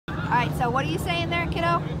Alright, so what are you saying there, kiddo?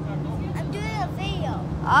 I'm doing a video.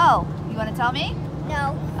 Oh, you want to tell me?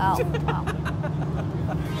 No. Oh, well.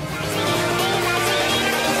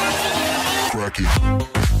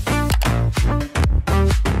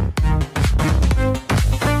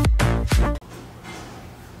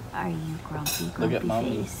 Are you grumpy Look at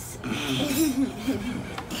mommy. face?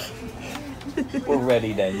 We're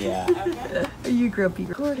ready then, yeah. Are you grumpy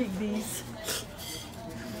recording these?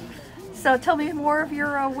 So tell me more of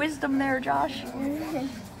your wisdom there, Josh.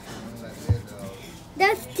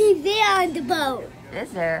 There's TV on the boat.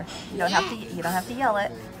 Is there? You don't have to. You don't have to yell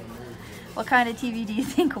it. What kind of TV do you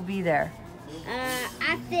think will be there?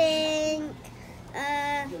 I think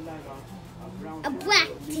a black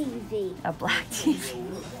TV. A black TV.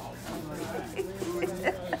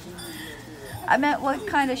 I meant what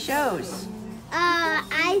kind of shows?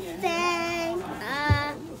 I think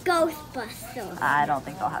Ghostbusters. I don't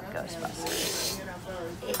think they'll have Ghostbusters.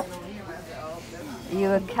 Are you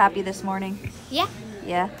happy this morning? Yeah.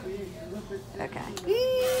 Yeah? Okay.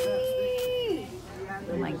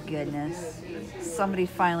 Oh my goodness. Somebody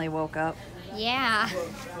finally woke up. Yeah.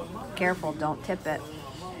 Careful, don't tip it.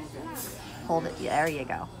 Hold it. Yeah, there you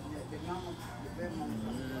go.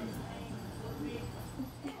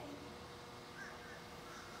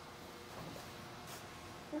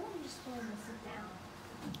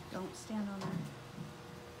 Don't stand on there.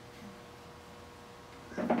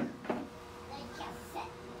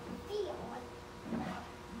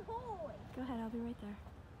 Go ahead, I'll be right there.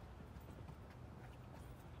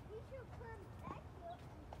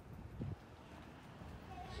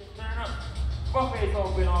 Turn up. Buffet's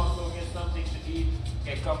open also. Get something to eat.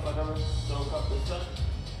 Get a cup of whatever. Soak up the sun.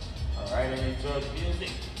 Alright, and enjoy the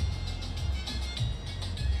music.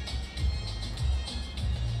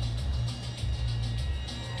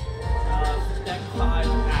 Step 5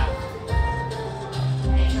 out.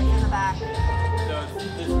 Right in the back. So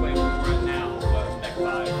it's this way right now, but step 5.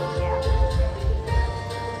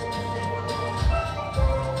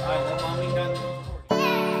 Alright, let mommy done.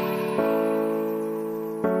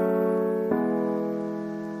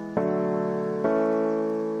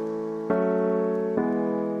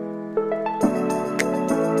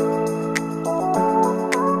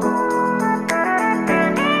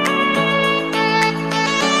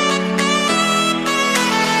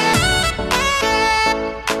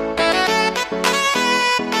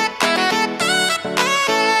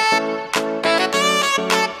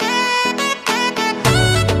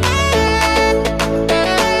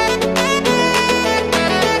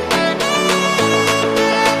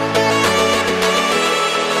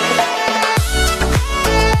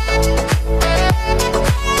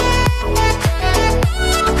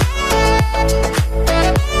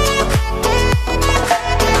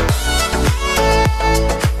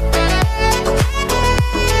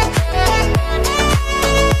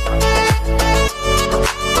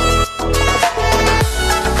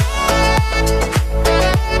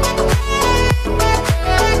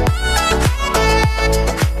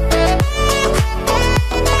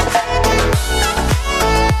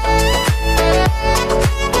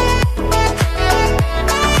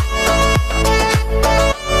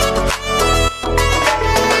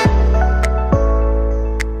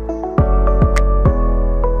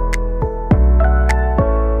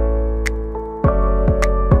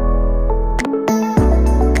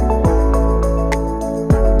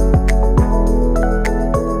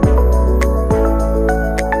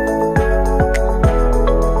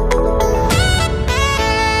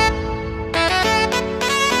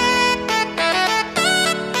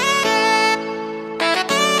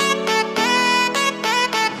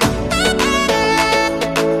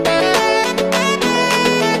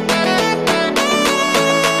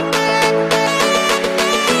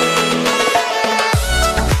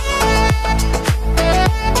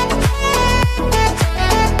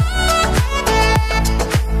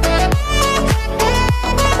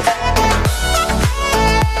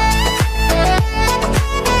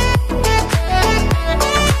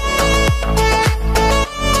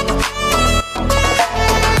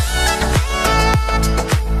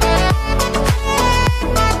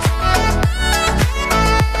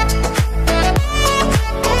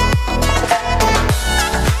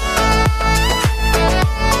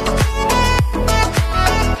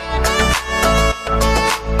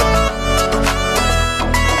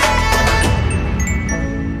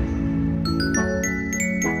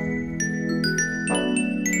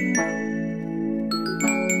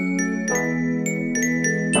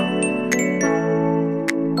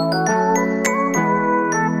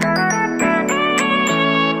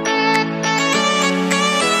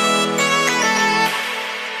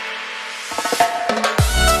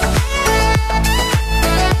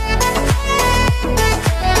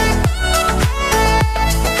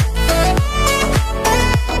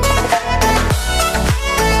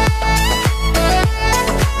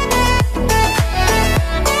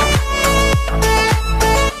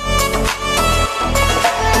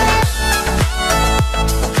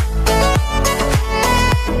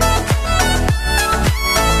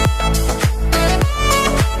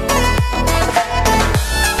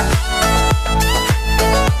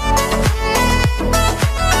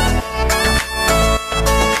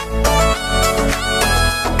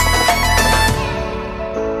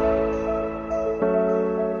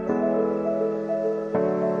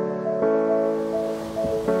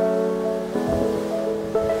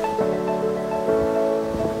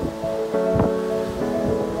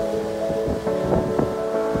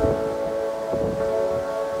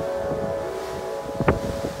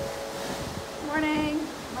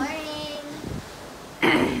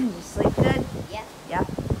 You sleep good? Yep. Yep.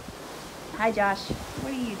 Hi, Josh.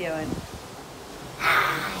 What are you doing?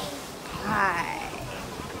 Hi.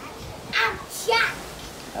 Ouch!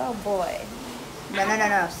 Oh boy.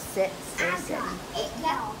 No. Sit. Stay sitting.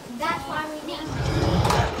 That's why we need.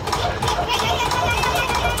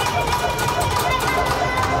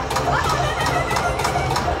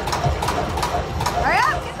 Hurry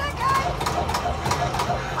up! Get that guy!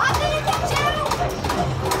 I'm gonna get you!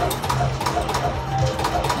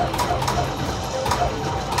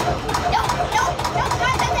 No,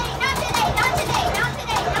 not today, not today, not today, not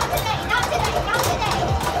today, not today, not today, not today.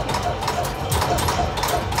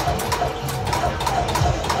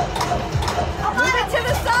 Move it to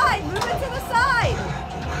the side! Move it to the side!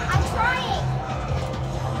 I'm trying.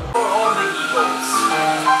 For all the Eagles.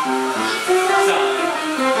 Son.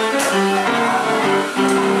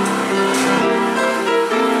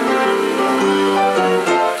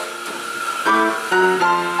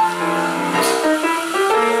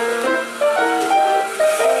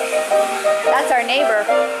 That's our neighbor.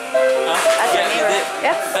 That's our neighbor.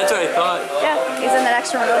 Yep. That's what I thought. Yeah, he's in the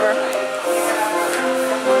next room over.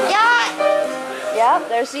 Yacht. Yep,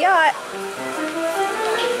 there's the yacht.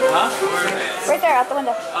 Huh? Right there, out the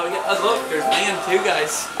window. Oh yeah, look, there's land too,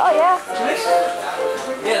 guys. Oh, yeah.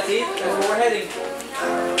 Yeah, see? That's where we're heading.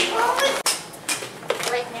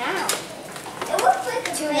 Right now. It looks like a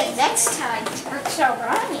tune it next time. Turks are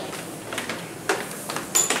running.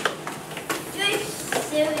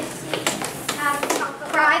 Seriously, have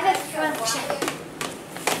private function.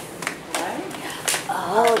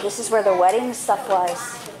 Oh, this is where the wedding stuff was.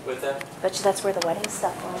 With that? Bet you that's where the wedding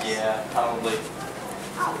stuff was. Yeah, probably.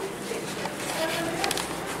 I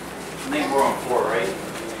think we're on 4, right?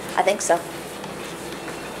 I think so. I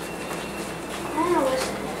don't know what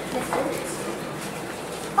this is.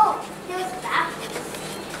 Oh, here's the bathroom.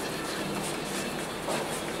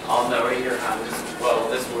 Oh no, right here, well,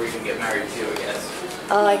 this is where you can get married too, I guess.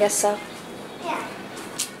 Oh, I guess so. Yeah.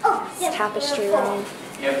 Oh, yeah, Tapestry beautiful. room.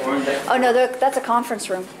 Yeah, we're in deck. Oh, no, that's a conference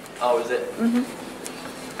room. Oh, is it? Mm-hmm.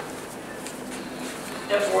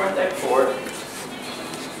 Yep, we're in deck 4.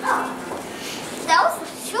 Oh, that was a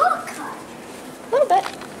shortcut. A little bit.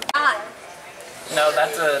 No,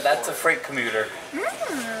 that's a freight commuter.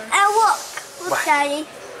 And look, Daddy.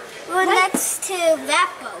 We're next to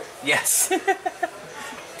that boat. Yes.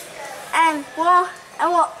 And we're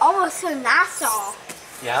almost to Nassau.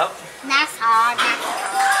 Yep. Nassau.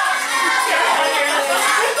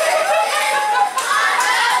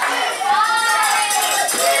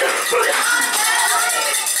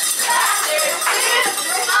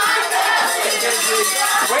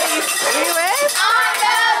 Wait, are you ready?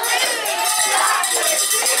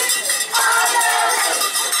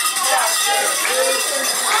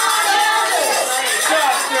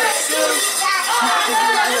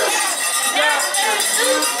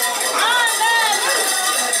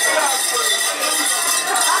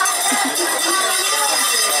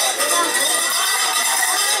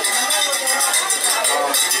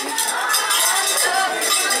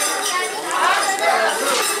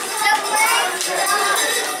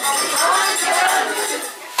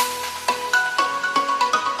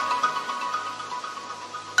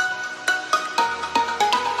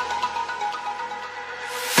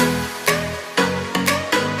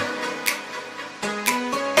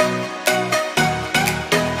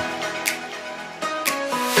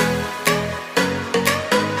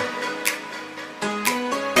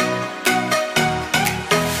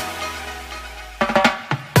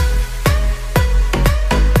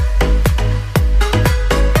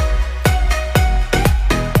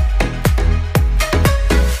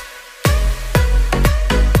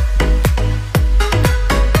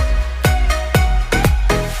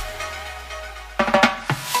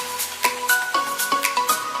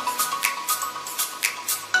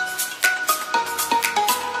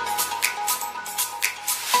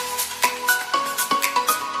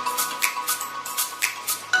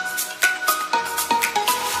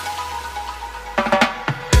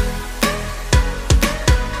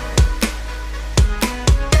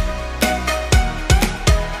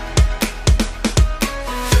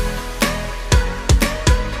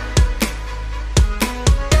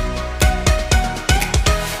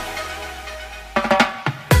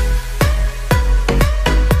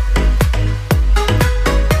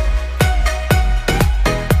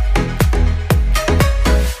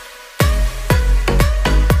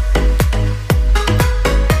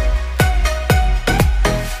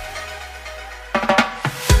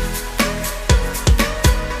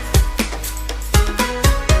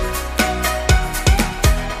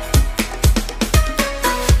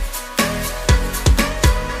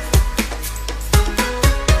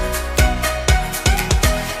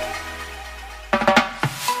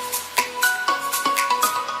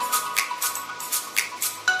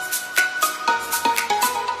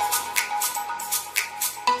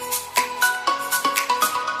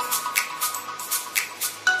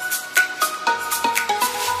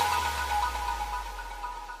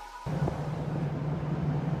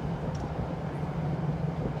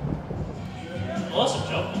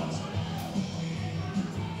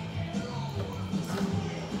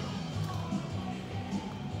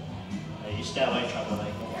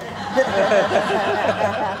 The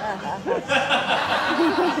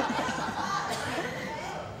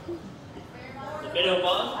middle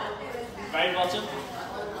bottom, very bottom.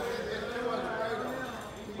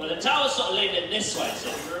 Well, the towel's sort of leaning this way, so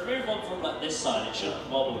if you remove one from like this side, it shouldn't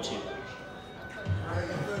wobble too much.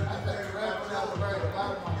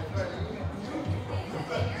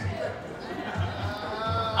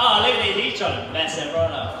 Oh, look at this, he's trying to mess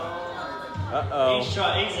everyone up. Uh-oh. He's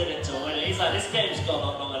in it to win it. He's like, this game's gone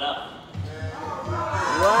on long enough.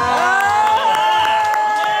 Wow!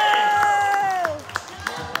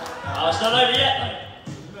 Oh, it's not over yet,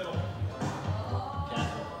 though.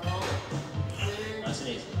 Careful. Nice and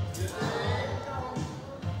easy.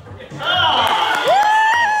 Oh!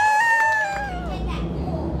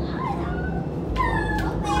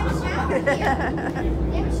 They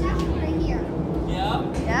have a shower right here. Yeah?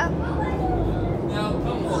 Yep. No,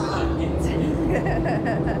 come on.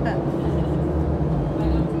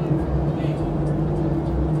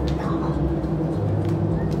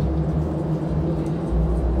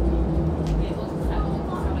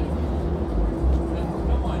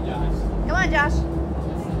 Come on, Josh.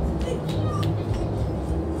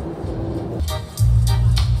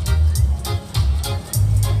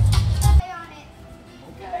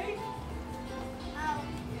 Okay.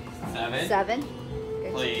 7. 7.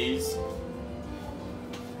 Good. Please.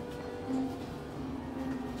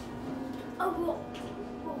 Oh,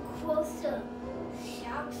 we'll close the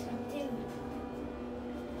shocks and do.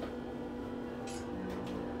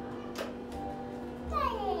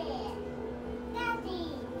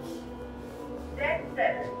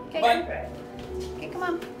 Daddy. Okay, Bye. okay, come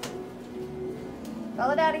on.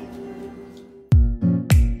 Follow Daddy.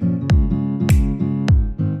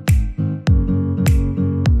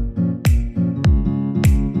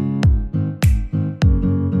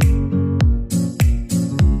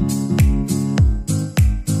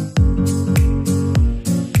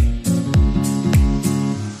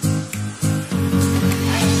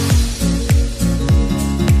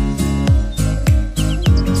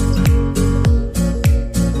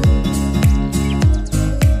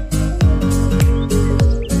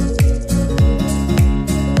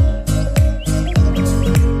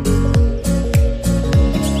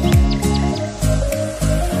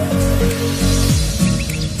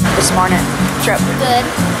 This morning trip. Good.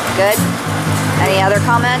 Good. Any other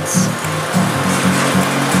comments?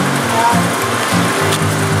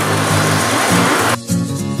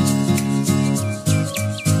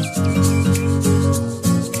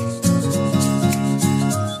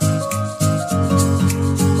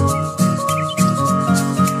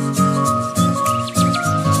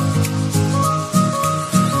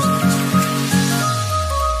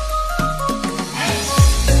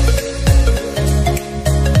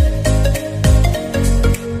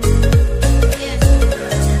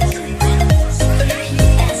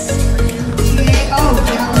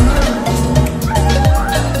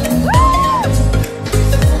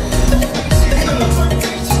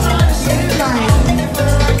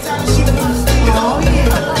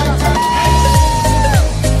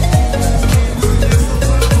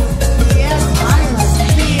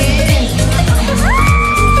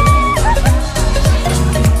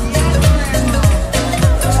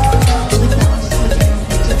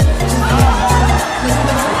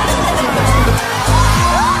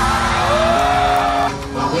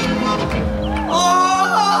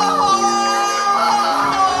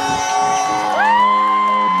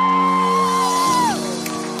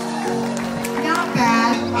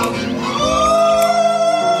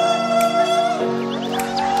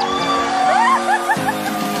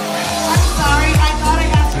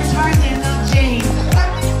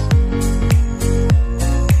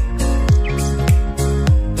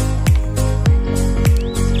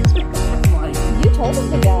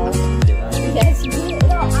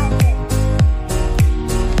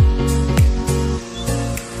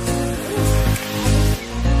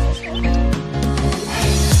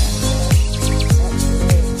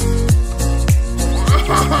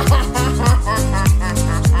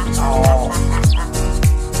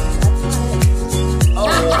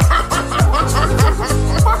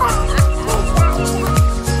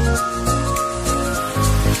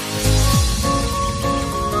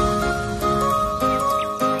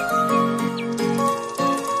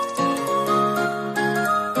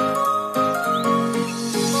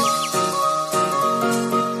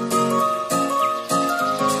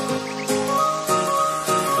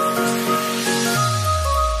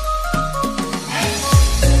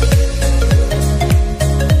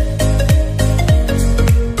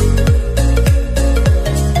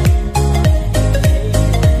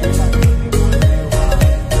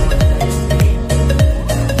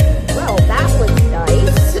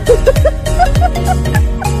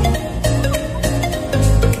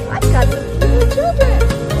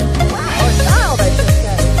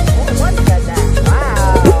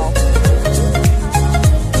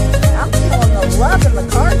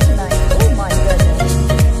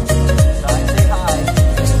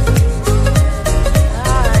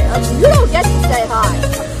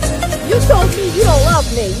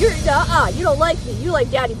 You don't like me. You like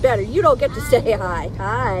Daddy better. You don't get to say hi.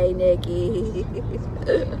 Hi, Nikki.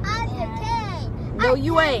 I'm okay. No,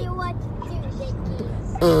 you ain't. You what to do, Nikki.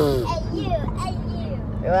 And you.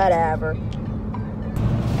 Whatever.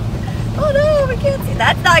 Oh no, we can't see.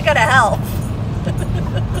 That's not gonna help.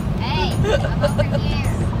 Hey, I'm over here.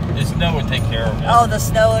 The snow would take care of it. Oh, the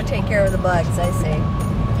snow will take care of the bugs. I see.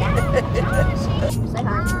 Say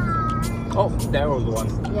hi. Oh, that was the one.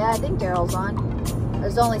 Yeah, I think Daryl's on.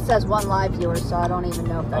 It only says 1 live viewer, so I don't even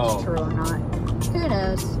know if that's true or not. Who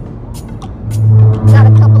knows? Got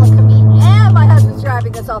a couple of comedians. And my husband's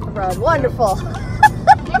driving us off the road. Wonderful.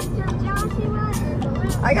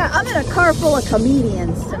 I'm in a car full of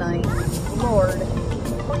comedians tonight. Lord.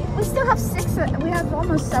 We still have we have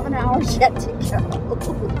almost 7 hours yet to go.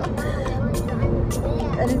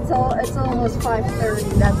 And it's almost 5:30.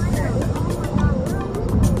 That's good.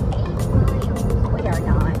 We are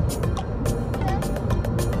not.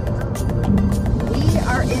 We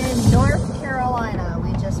are in North Carolina.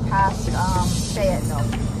 We just passed Fayetteville.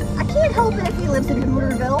 I can't help it if he lives in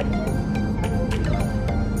Hooterville.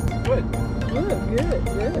 Good.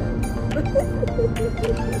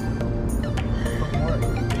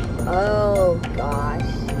 Oh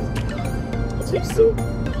gosh. Do you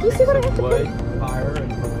see what I have to put? Fire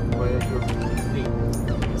and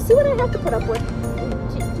See what I have to put up with?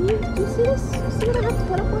 Do you see this? See what I have to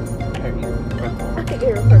put up with?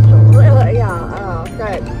 Ear crystals. Really? Yeah. Oh,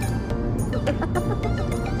 good.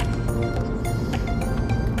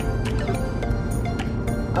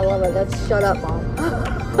 I love it. That's shut up, Mom.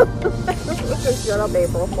 Shut up,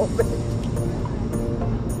 April.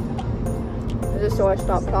 Is this so I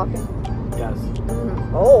stop talking? Yes.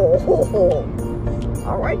 Oh.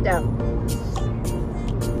 All right then.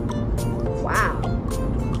 Wow.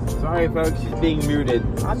 Sorry, folks. She's being muted.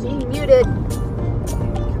 I'm being muted.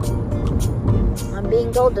 I'm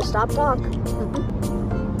being told to stop talk.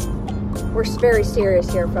 We're very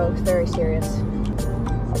serious here, folks. Very serious.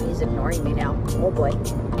 Oh, he's ignoring me now. Oh boy.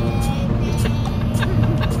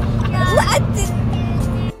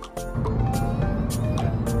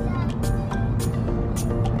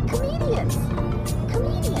 Comedians.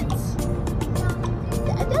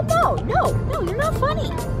 No, you're not funny.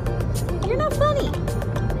 You're not funny.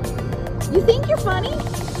 You think you're funny?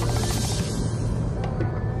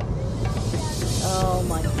 Oh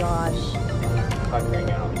my gosh. Tuckering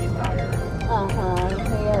out. He's tired. Uh-huh.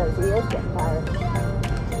 He is getting tired.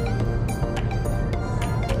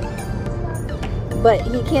 But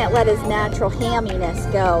he can't let his natural hamminess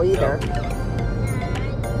go either. Nope.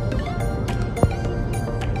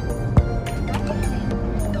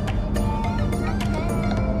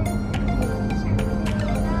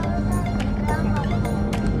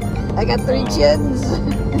 I got 3 chins.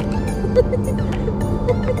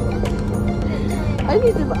 I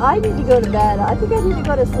need to go to bed. I think I need to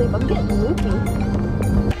go to sleep. I'm getting loopy.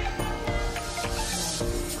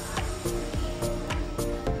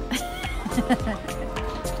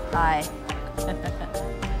 Hi.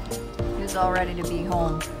 Who's all ready to be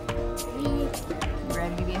home? You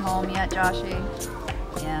ready to be home yet, Joshy?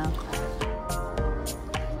 Yeah.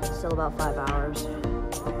 Still about 5 hours.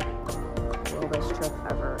 Will this trip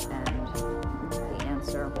ever end? The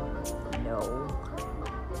answer, no.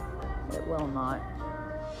 It will not.